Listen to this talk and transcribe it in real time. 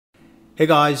Hey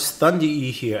guys, Thunder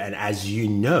E here, and as you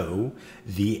know,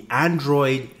 the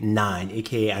Android 9,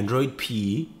 aka Android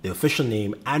P, the official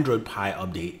name Android Pie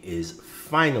update is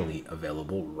finally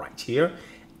available right here.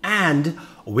 And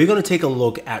we're going to take a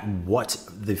look at what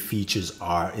the features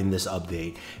are in this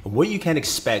update and what you can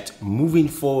expect moving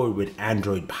forward with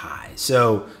Android Pie.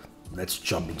 So let's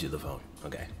jump into the phone,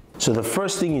 okay? So the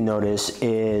first thing you notice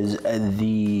is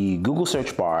the Google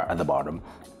search bar at the bottom,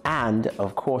 and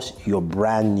of course your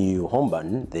brand new home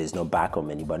button. There's no back or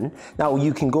menu button. Now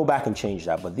you can go back and change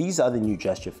that, but these are the new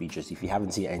gesture features if you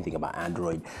haven't seen anything about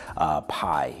Android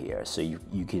Pie here. So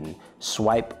you can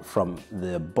swipe from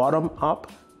the bottom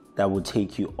up. That will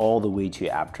take you all the way to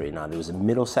your app tray. Now there was a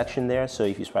middle section there, so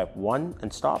if you swipe one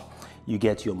and stop, you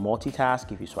get to your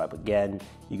multitask. If you swipe again,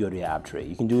 you go to your app tray.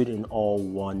 You can do it in all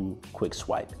one quick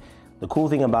swipe. The cool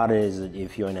thing about it is that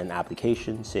if you're in an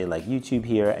application, say like YouTube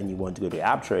here, and you want to go to your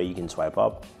app tray, you can swipe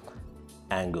up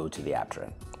and go to the app tray.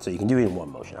 So you can do it in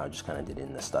one motion. I just kind of did it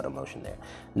in the stutter motion there.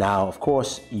 Now, of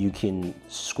course, you can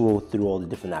scroll through all the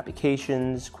different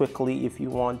applications quickly if you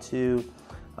want to.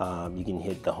 You can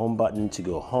hit the home button to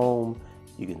go home.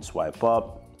 You can swipe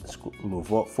up,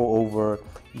 move up, over.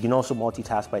 You can also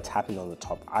multitask by tapping on the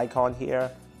top icon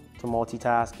here to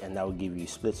multitask, and that will give you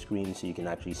split screen, so you can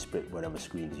actually split whatever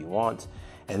screens you want.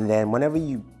 And then whenever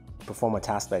you perform a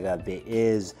task like that, there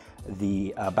is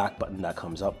the back button that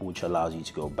comes up, which allows you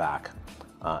to go back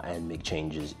and make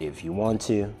changes if you want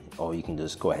to, or you can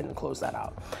just go ahead and close that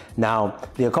out. Now,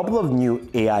 there are a couple of new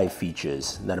AI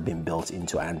features that have been built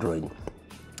into Android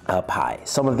Pie.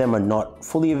 Some of them are not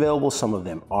fully available, some of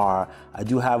them are. I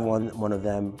do have one of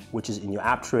them, which is in your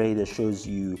app tray, that shows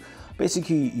you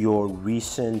basically your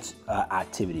recent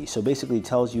activity. So basically it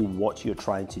tells you what you're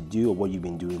trying to do or what you've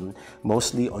been doing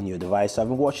mostly on your device. So I've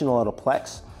been watching a lot of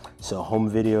Plex. So home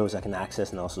videos I can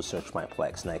access and also search my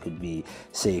Plex. And that could be,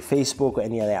 say, Facebook or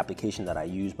any other application that I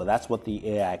use, but that's what the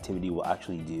AI activity will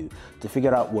actually do to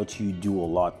figure out what you do a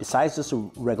lot, besides just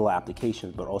regular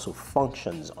applications, but also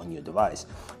functions on your device.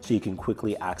 So you can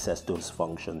quickly access those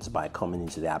functions by coming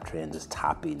into the app tray and just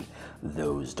tapping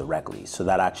those directly. So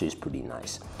that actually is pretty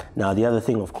nice. Now, the other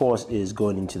thing, of course, is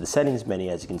going into the settings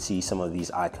menu. As you can see, some of these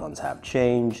icons have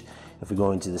changed. If we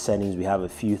go into the settings, we have a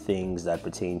few things that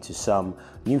pertain to some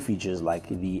new features like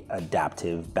the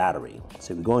adaptive battery.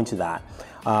 So if we go into that,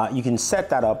 you can set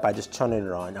that up by just turning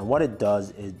it on. And what it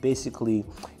does is basically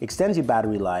extends your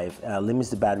battery life, limits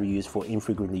the battery use for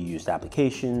infrequently used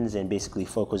applications, and basically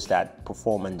focus that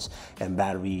performance and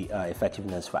battery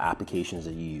effectiveness for applications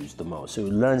that you use the most. So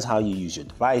it learns how you use your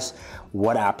device,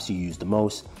 what apps you use the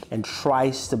most, and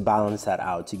tries to balance that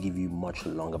out to give you much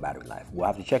longer battery life. We'll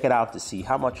have to check it out to see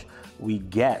how much we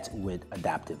get with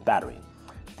adaptive battery.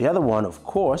 The other one, of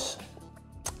course,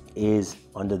 is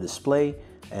under display,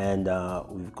 and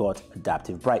we've got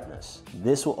adaptive brightness.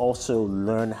 This will also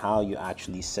learn how you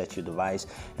actually set your device,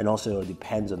 and also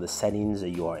depends on the settings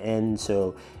that you are in.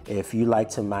 So if you like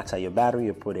to max out your battery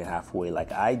or put it halfway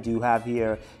like I do have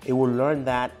here, it will learn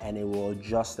that and it will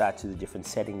adjust that to the different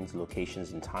settings,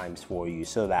 locations, and times for you,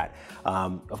 so that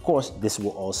of course this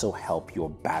will also help your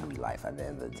battery life at the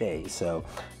end of the day. So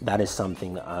that is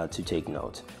something to take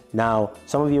note. Now,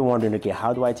 some of you are wondering, okay,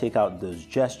 how do I take out those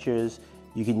gestures?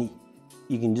 You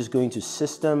can just go into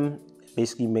system,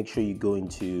 basically make sure you go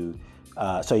into,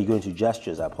 you go into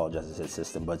gestures. I apologize, I said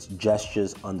system, but it's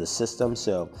gestures on the system.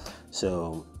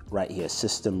 So right here,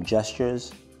 system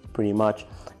gestures, pretty much.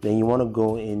 Then you wanna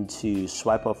go into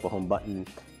swipe up for home button,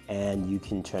 and you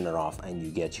can turn it off and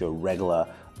you get your regular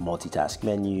multitask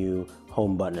menu,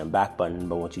 home button and back button.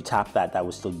 But once you tap that, that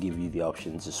will still give you the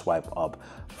option to swipe up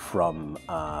from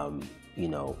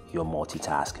your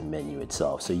multitask menu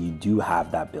itself. So you do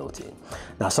have that built in.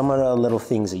 Now, some of the little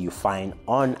things that you find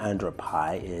on Android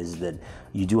Pie is that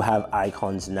you do have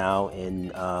icons now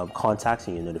in contacts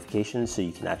and your notifications, so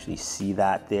you can actually see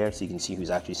that there. So you can see who's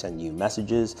actually sending you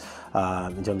messages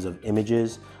in terms of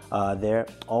images there.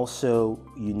 Also,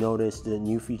 you notice the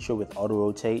new feature with auto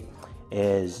rotate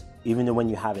is, even though when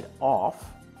you have it off,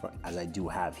 as I do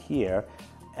have here,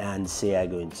 and say I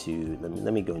go into,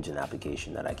 let me go into an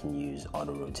application that I can use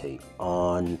auto rotate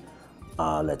on.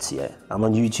 Let's see, I'm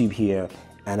on YouTube here,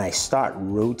 and I start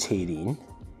rotating.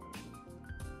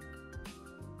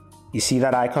 You see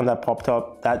that icon that popped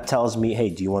up? That tells me, hey,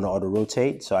 do you want to auto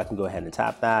rotate? So I can go ahead and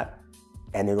tap that,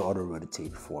 and it'll auto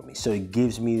rotate for me. So it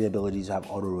gives me the ability to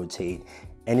have auto rotate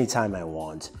anytime I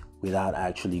want without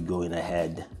actually going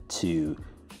ahead to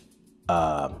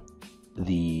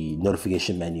the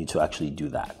notification menu to actually do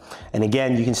that. And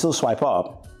again, you can still swipe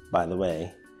up, by the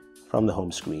way, from the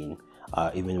home screen.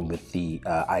 even with the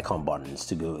icon buttons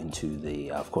to go into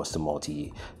the, of course,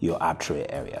 your app tray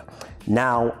area.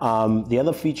 Now, the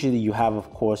other feature that you have,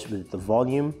 of course, with the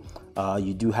volume,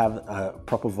 you do have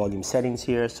proper volume settings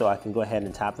here. So I can go ahead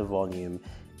and tap the volume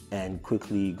and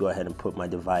quickly go ahead and put my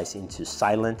device into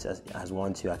silent as I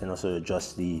want to. I can also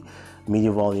adjust the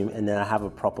media volume, and then I have a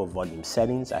proper volume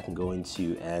settings. I can go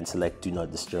into and select do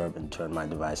not disturb and turn my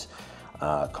device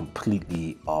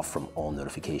completely off from all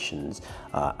notifications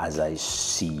as I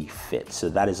see fit. So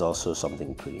that is also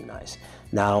something pretty nice.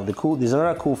 Now there's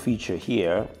another cool feature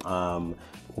here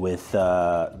with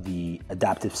the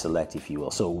adaptive select, if you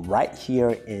will. So right here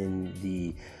in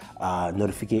the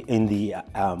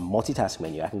multitask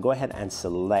menu, I can go ahead and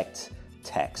select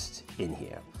text in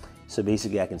here. So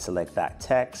basically I can select that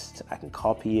text, I can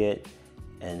copy it,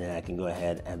 and then I can go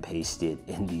ahead and paste it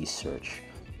in the search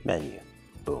menu.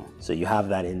 Boom. So you have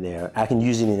that in there. I can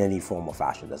use it in any form or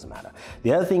fashion, doesn't matter.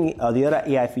 The other thing, the other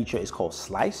AI feature is called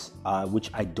Slice, which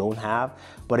I don't have,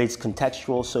 but it's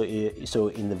contextual. So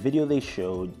in the video they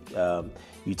showed,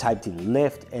 you typed in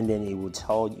lift, and then it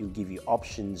will give you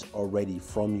options already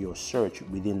from your search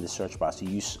within the search bar. So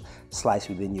you use Slice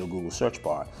within your Google search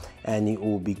bar, and it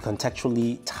will be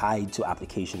contextually tied to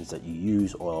applications that you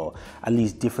use, or at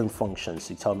least different functions.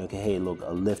 So you tell me, okay, hey, look,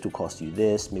 a lift will cost you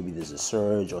this, maybe there's a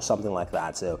surge or something like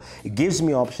that. So it gives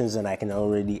me options and I can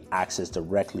already access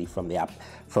directly from the app,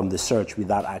 from the search,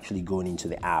 without actually going into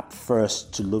the app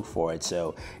first to look for it.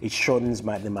 So it shortens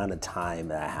the amount of time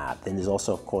that I have. Then there's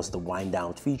also, of course, the wind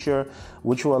down feature,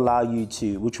 which will allow you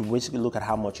to, which will basically look at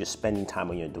how much you're spending time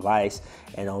on your device,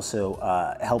 and also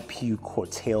help you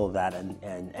curtail that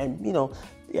and you know,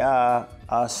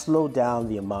 slow down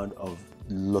the amount of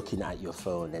looking at your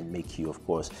phone and make you, of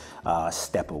course,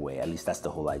 step away. At least that's the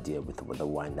whole idea with the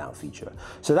wind down feature.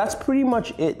 So that's pretty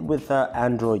much it with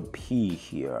Android P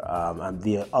here.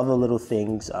 The other little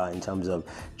things in terms of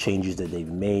changes that they've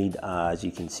made, as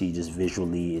you can see, just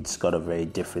visually, it's got a very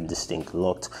different, distinct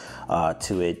look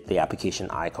to it. The application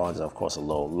icons are, of course, a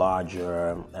little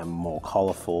larger and more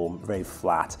colorful, very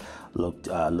flat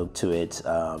look to it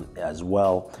as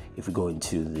well. If we go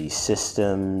into the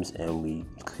systems and we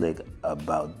click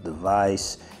about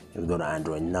device, if we go to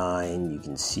Android 9, you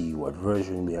can see what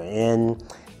version we are in.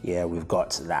 Yeah, we've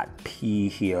got that P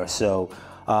here. So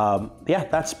yeah,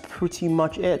 that's pretty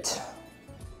much it.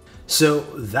 So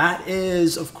that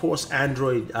is, of course,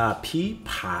 Android Pie,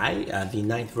 the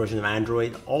 9th version of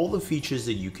Android. All the features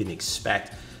that you can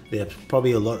expect. There's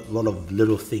probably a lot of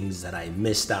little things that I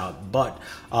missed out, but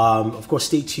of course,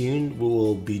 stay tuned. We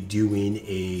will be doing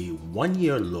a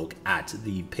 1-year look at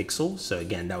the Pixel. So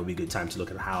again, that would be a good time to look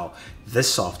at how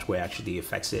this software actually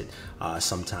affects it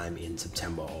sometime in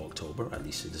September or October. At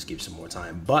least it just gives some more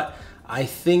time. But I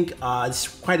think it's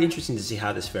quite interesting to see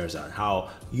how this fares out,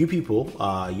 how you people,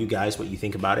 you guys, what you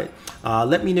think about it.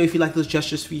 Let me know if you like those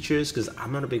gestures features, because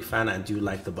I'm not a big fan. I do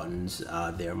like the buttons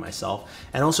there myself.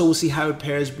 And also we'll see how it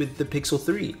pairs with the Pixel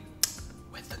 3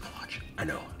 with the notch. I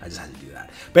know, I just had to do that.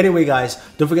 But anyway, guys,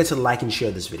 don't forget to like and share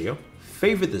this video.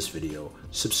 Favorite this video,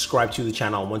 subscribe to the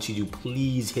channel. Once you do,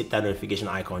 please hit that notification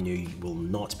icon. You will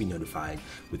not be notified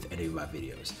with any of my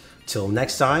videos. Till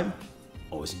next time,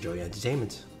 always enjoy your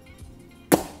entertainment.